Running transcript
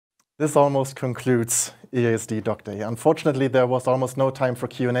This almost concludes EASD Doc Day. Unfortunately, there was almost no time for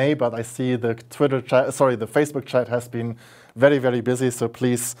Q&A, but I see the the Facebook chat has been very, very busy. So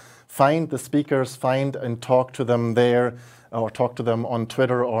please find the speakers, find and talk to them there, or talk to them on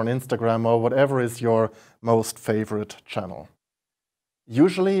Twitter or on Instagram or whatever is your most favorite channel.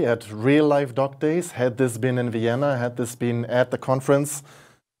 Usually at real-life Doc Days, had this been in Vienna, had this been at the conference,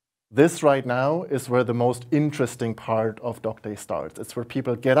 this right now is where the most interesting part of Doc Day starts. It's where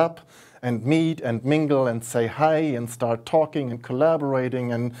people get up and meet and mingle and say hi and start talking and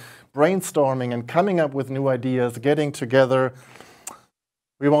collaborating and brainstorming and coming up with new ideas, getting together.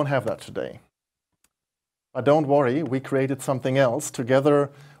 We won't have that today. But don't worry, we created something else together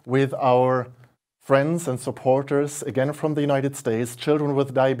with our friends and supporters, again from the United States, Children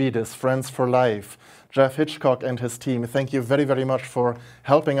with Diabetes, Friends for Life, Jeff Hitchcock and his team. Thank you very, very much for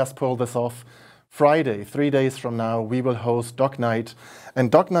helping us pull this off. Friday, 3 days from now, we will host Doc Night. And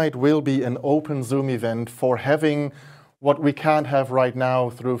Doc Night will be an open Zoom event for having what we can't have right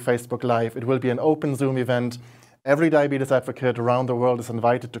now through Facebook Live. It will be an open Zoom event. Every diabetes advocate around the world is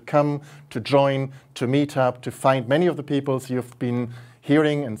invited to come, to join, to meet up, to find many of the people you've been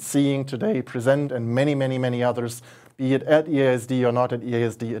hearing and seeing today present, and many, many, many others, be it at EASD or not at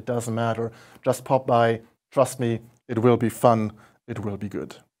EASD, it doesn't matter. Just pop by. Trust me, it will be fun. It will be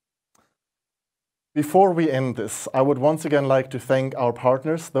good. Before we end this, I would once again like to thank our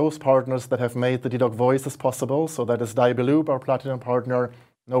partners, those partners that have made the dedoc Voices possible. So that is Diabeloop, our platinum partner,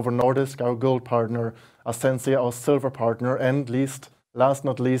 Novo Nordisk, our gold partner, Ascensia, our silver partner, and last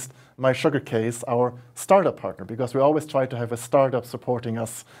not least, My Sugar Case, our startup partner, because we always try to have a startup supporting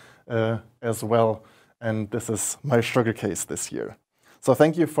us as well. And this is My Sugar Case this year. So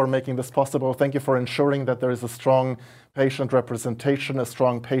thank you for making this possible. Thank you for ensuring that there is a strong patient representation, a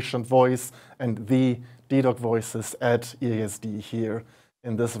strong patient voice, and the dedoc Voices at EASD here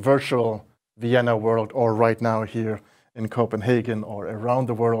in this virtual Vienna world, or right now here in Copenhagen or around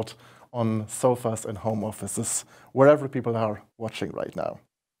the world on sofas and home offices, wherever people are watching right now.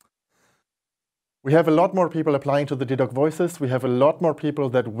 We have a lot more people applying to the dedoc Voices. We have a lot more people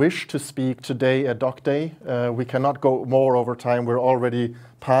that wish to speak today at Doc Day. We cannot go more over time. We're already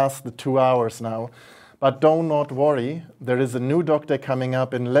past the 2 hours now. But do not worry. There is a new Doc Day coming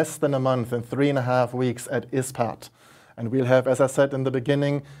up in less than a month, in 3.5 weeks at ISPAT. And we'll have, as I said in the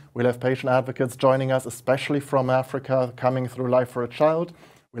beginning, we'll have patient advocates joining us, especially from Africa, coming through Life for a Child.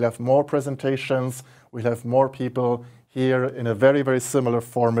 We'll have more presentations. We'll have more people here in a very, very similar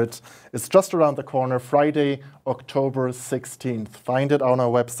format. It's just around the corner, Friday, October 16th. Find it on our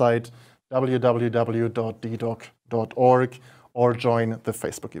website, www.dedoc.org, or join the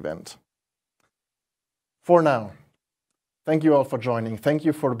Facebook event. For now, thank you all for joining. Thank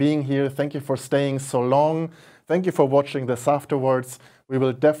you for being here. Thank you for staying so long. Thank you for watching this afterwards. We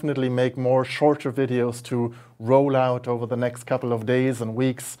will definitely make more shorter videos to roll out over the next couple of days and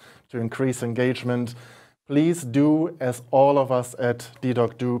weeks to increase engagement. Please do, as all of us at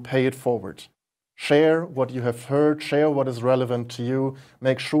dedoc do, pay it forward. Share what you have heard, share what is relevant to you.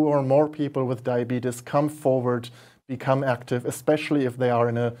 Make sure more people with diabetes come forward, become active, especially if they are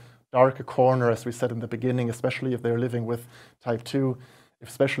in a darker corner, as we said in the beginning, especially if they're living with type 2.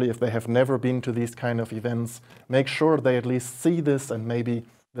 Especially if they have never been to these kind of events. Make sure they at least see this, and maybe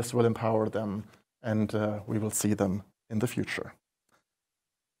this will empower them, and we will see them in the future.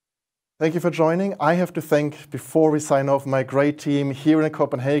 Thank you for joining. I have to thank, before we sign off, my great team here in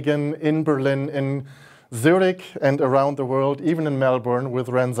Copenhagen, in Berlin, in Zurich, and around the world, even in Melbourne with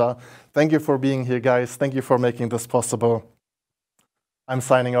Renza. Thank you for being here, guys. Thank you for making this possible. I'm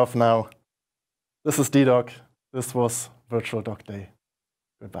signing off now. This is dedoc. This was Virtual Doc Day.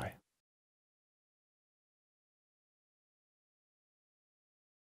 Goodbye.